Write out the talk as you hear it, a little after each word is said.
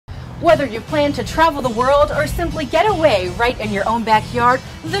Whether you plan to travel the world or simply get away right in your own backyard,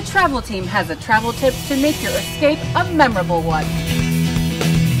 the travel team has a travel tip to make your escape a memorable one.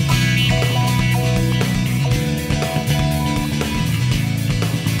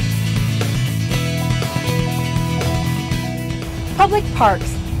 Public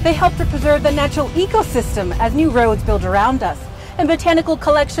parks. They help to preserve the natural ecosystem as new roads build around us. And botanical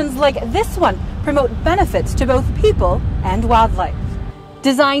collections like this one promote benefits to both people and wildlife.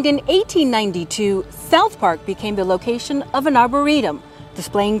 Designed in 1892, South Park became the location of an arboretum,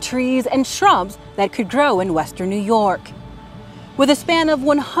 displaying trees and shrubs that could grow in western New York. With a span of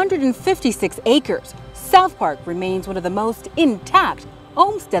 156 acres, South Park remains one of the most intact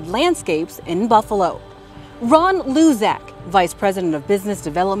Olmsted landscapes in Buffalo. Ron Luzak, Vice President of Business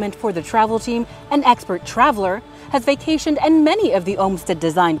Development for the travel team and expert traveler, has vacationed in many of the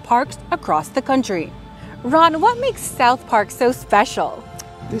Olmsted-designed parks across the country. Ron, what makes South Park so special?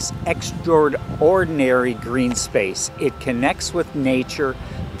 This extraordinary green space. It connects with nature.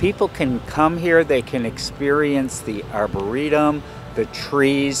 People can come here, they can experience the arboretum, the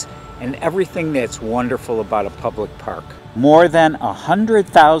trees, and everything that's wonderful about a public park. More than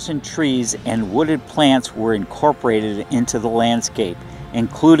 100,000 trees and wooded plants were incorporated into the landscape,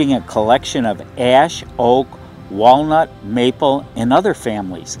 including a collection of ash, oak, walnut, maple, and other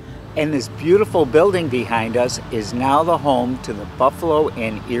families. And this beautiful building behind us is now the home to the Buffalo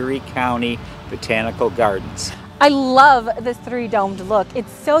and Erie County Botanical Gardens. I love this three-domed look.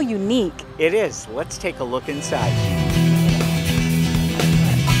 It's so unique. It is. Let's take a look inside.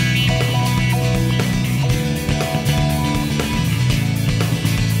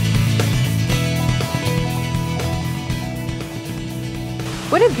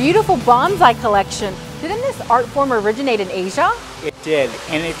 What a beautiful bonsai collection. Didn't this art form originate in Asia? It did,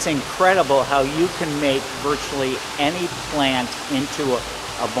 and it's incredible how you can make virtually any plant into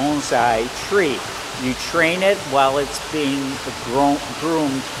a bonsai tree. You train it while it's being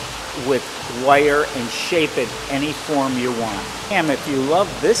groomed with wire and shape it any form you want. And if you love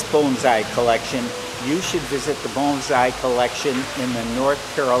this bonsai collection, you should visit the bonsai collection in the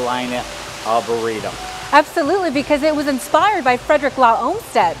North Carolina Arboretum. Absolutely, because it was inspired by Frederick Law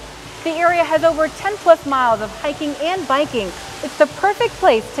Olmsted. The area has over 10+ miles of hiking and biking. It's the perfect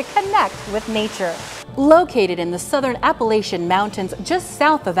place to connect with nature. Located in the Southern Appalachian Mountains just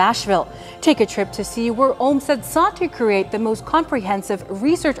south of Asheville, take a trip to see where Olmsted sought to create the most comprehensive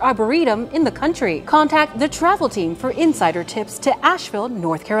research arboretum in the country. Contact the travel team for insider tips to Asheville,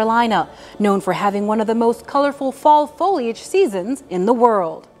 North Carolina, known for having one of the most colorful fall foliage seasons in the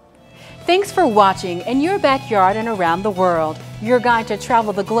world. Thanks for watching In Your Backyard and Around the World, your guide to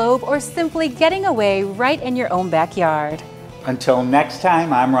travel the globe or simply getting away right in your own backyard. Until next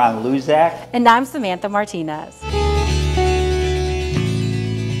time, I'm Ron Luzak. And I'm Samantha Martinez.